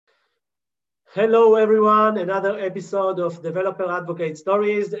Hello, everyone. Another episode of Developer Advocate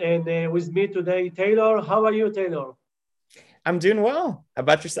Stories. And with me today, Taylor. How are you, Taylor? I'm doing well. How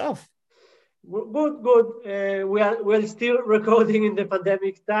about yourself? Good, good. We're still recording in the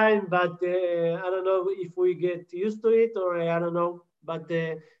pandemic time, but I don't know if we get used to it or I don't know. But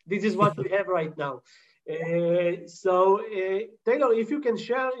this is what we have right now. Taylor, if you can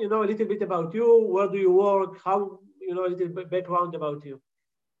share, a little bit about you, where do you work, how, a little bit background about you.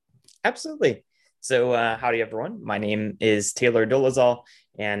 Absolutely. So, howdy, everyone. My name is Taylor Dolezal,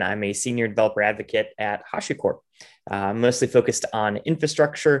 and I'm a senior developer advocate at HashiCorp. I'm mostly focused on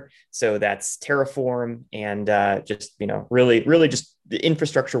infrastructure. So that's Terraform and just, really just the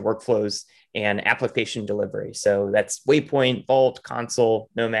infrastructure workflows and application delivery. So that's Waypoint, Vault, Console,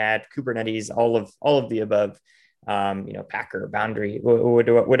 Nomad, Kubernetes, all of the above. Packer, Boundary,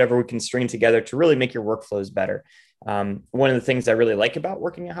 whatever we can string together to really make your workflows better. One of the things I really like about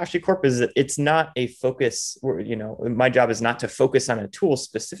working at HashiCorp is that it's not a focus. My job is not to focus on a tool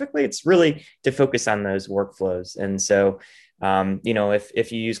specifically. It's really to focus on those workflows. And so,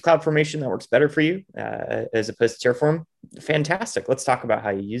 if you use CloudFormation, that works better for you as opposed to Terraform. Fantastic. Let's talk about how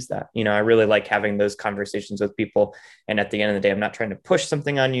you use that. I really like having those conversations with people. And at the end of the day, I'm not trying to push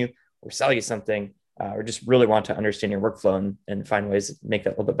something on you or sell you something, or just really want to understand your workflow and find ways to make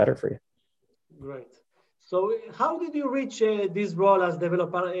that a little bit better for you. Great. So, how did you reach this role as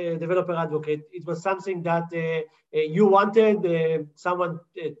developer advocate? It was something that you wanted. Someone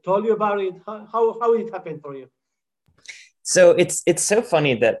told you about it. How it happened for you? So it's so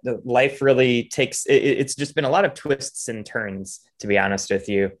funny that the life really it's just been a lot of twists and turns, to be honest with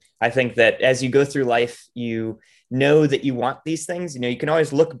you. I think that as you go through life, you know that you want these things. You can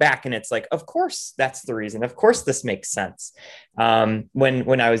always look back and it's like, of course, that's the reason. Of course, this makes sense.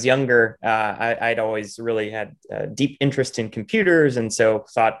 When I was younger, I'd always really had a deep interest in computers, and so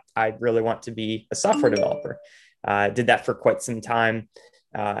thought I'd really want to be a software developer. Did that for quite some time.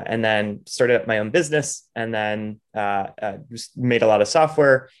 And then started up my own business, and then just made a lot of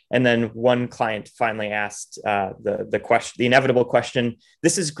software. And then one client finally asked the inevitable question: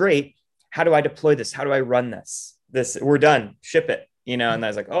 "This is great. How do I deploy this? How do I run this? We're done. Ship it." And I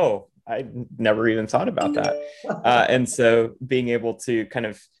was like, "Oh, I never even thought about that." And so being able to kind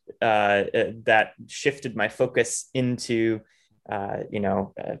of that shifted my focus into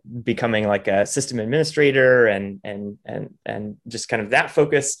becoming like a system administrator and just kind of that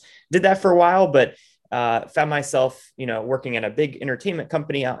focus. Did that for a while, but found myself, working at a big entertainment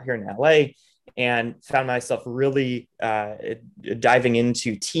company out here in LA, and found myself really diving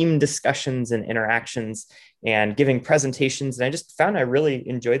into team discussions and interactions and giving presentations. And I just found I really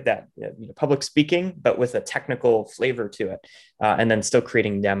enjoyed that, public speaking, but with a technical flavor to it, and then still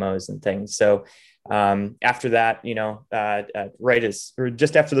creating demos and things. So after that, right as or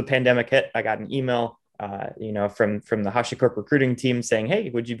just after the pandemic hit, I got an email, from the HashiCorp recruiting team saying, "Hey,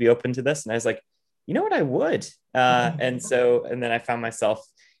 would you be open to this?" And I was like, "You know what, I would." And then I found myself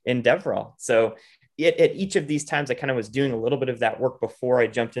in DevRel. So at each of these times, I kind of was doing a little bit of that work before I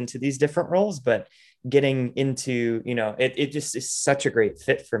jumped into these different roles, but getting into, it just is such a great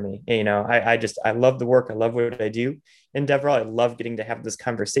fit for me. I love the work. I love what I do in DevRel. I love getting to have those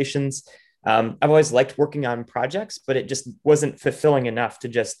conversations. I've always liked working on projects, but it just wasn't fulfilling enough to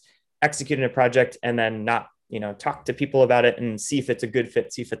just execute in a project and then not, talk to people about it and see if it's a good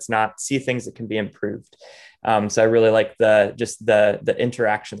fit, see if it's not, see things that can be improved. So I really like the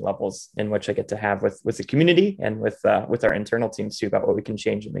interaction levels in which I get to have with the community and with our internal teams too, about what we can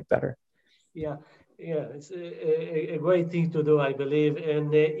change and make better. Yeah, yeah, it's a great thing to do, I believe.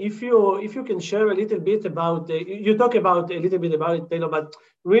 And if you can share a little bit about, you talk about a little bit about it, Taylor, but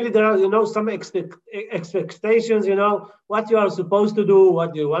really there are, some expectations, what you are supposed to do,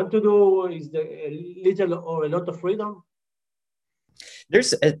 what you want to do. Is there a little or a lot of freedom?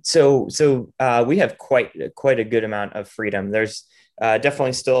 We have quite a good amount of freedom. There's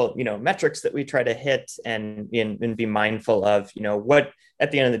definitely still, metrics that we try to hit and be mindful of, what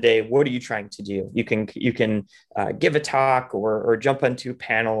at the end of the day, what are you trying to do? You can give a talk or jump onto a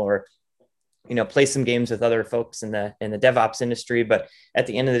panel or play some games with other folks in the DevOps industry. But at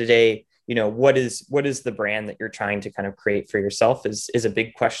the end of the day, what is the brand that you're trying to kind of create for yourself is a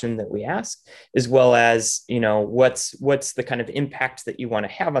big question that we ask, as well as, what's the kind of impact that you want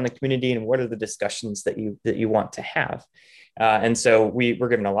to have on the community, and what are the discussions that you want to have. And so we're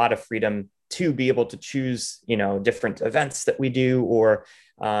given a lot of freedom to be able to choose, different events that we do, or,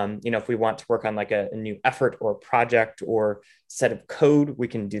 if we want to work on like a new effort or project or set of code, we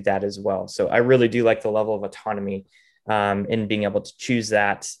can do that as well. So I really do like the level of autonomy in being able to choose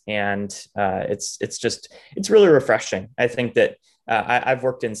that. And it's really refreshing. I think that I've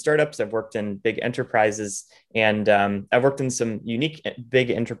worked in startups, I've worked in big enterprises, and I've worked in some unique big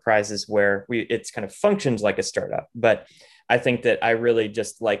enterprises where it's kind of functioned like a startup. But I think that I really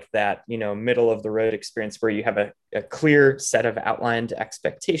just like that, middle of the road experience where you have a clear set of outlined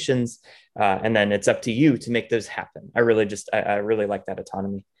expectations, and then it's up to you to make those happen. I really like that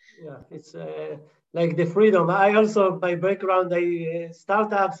autonomy. Yeah, it's like the freedom. I also, my background, I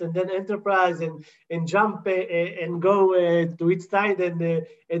startups and then enterprise and jump and go to each side. And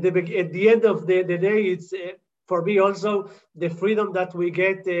at the end of the day, it's for me also the freedom that we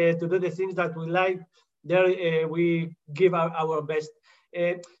get to do the things that we like. There we give our best.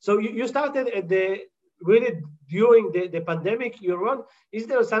 So you started at the really during the pandemic. You're on. Is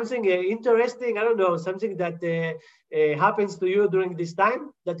there something interesting? I don't know, something that happens to you during this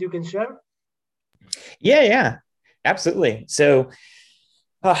time that you can share? Yeah, absolutely.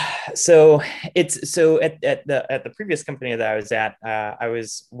 Uh, so at the previous company that I was at, I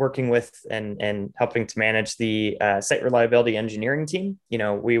was working with and helping to manage the site reliability engineering team.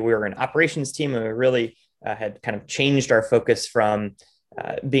 We were an operations team, and we really had kind of changed our focus from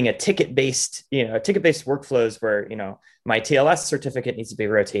being a ticket-based workflows where, my TLS certificate needs to be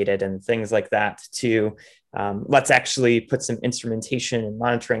rotated and things like that, to let's actually put some instrumentation and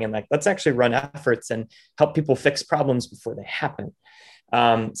monitoring, and let's actually run efforts and help people fix problems before they happen.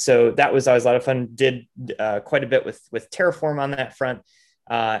 So that was always a lot of fun. Did quite a bit with Terraform on that front.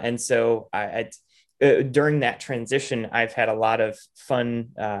 And so during that transition, I've had a lot of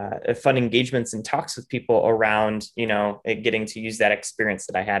fun engagements and talks with people around, getting to use that experience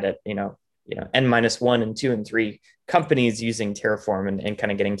that I had at, N-1 and 2 and 3 companies using Terraform, and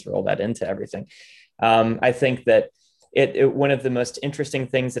kind of getting to roll that into everything. I think that one of the most interesting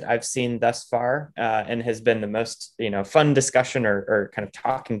things that I've seen thus far, and has been the most, fun discussion or kind of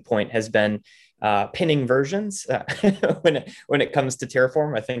talking point, has been pinning versions when it comes to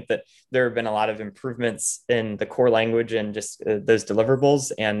Terraform. I think that there have been a lot of improvements in the core language and just those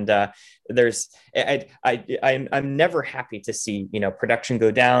deliverables. And I'm never happy to see production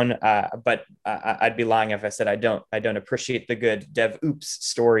go down, but I'd be lying if I said I don't appreciate the good dev oops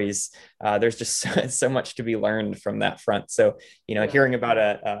stories. There's just so much to be learned from that front. So hearing about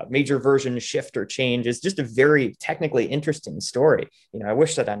a major version shift or change is just a very technically interesting story. I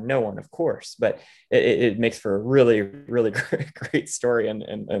wish that I'd know one, of course, but it makes for a really, really great story and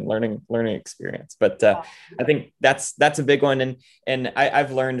learning experience. But I think that's a big one. And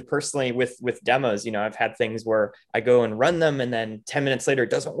I've learned personally with demos, I've had things where I go and run them, and then 10 minutes later it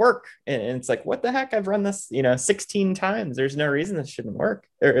doesn't work. And it's like, what the heck? I've run this, 16 times. There's no reason this shouldn't work,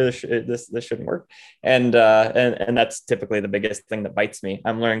 or this shouldn't work. And that's typically the biggest thing that bites me.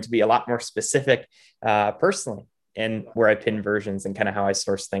 I'm learning to be a lot more specific personally, and where I pin versions and kind of how I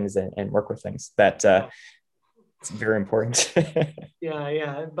source things and work with things. That it's very important.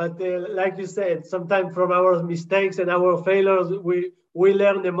 Yeah. But like you said, sometimes from our mistakes and our failures, we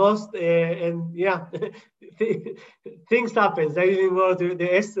learn the most. And yeah, things happen. I didn't want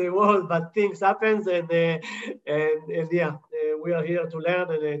the S word, but things happens, and yeah, we are here to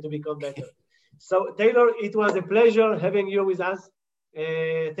learn and to become better. So Taylor, it was a pleasure having you with us.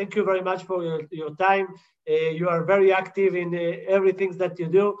 Thank you very much for your time. You are very active in everything that you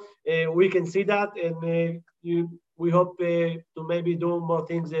do. We can see that, and we hope to maybe do more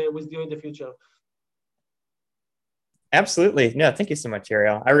things with you in the future. Absolutely. No, thank you so much,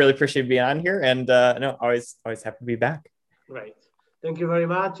 Ariel. I really appreciate being on here, and no, always happy to be back. Right. Thank you very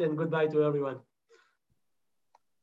much, and goodbye to everyone.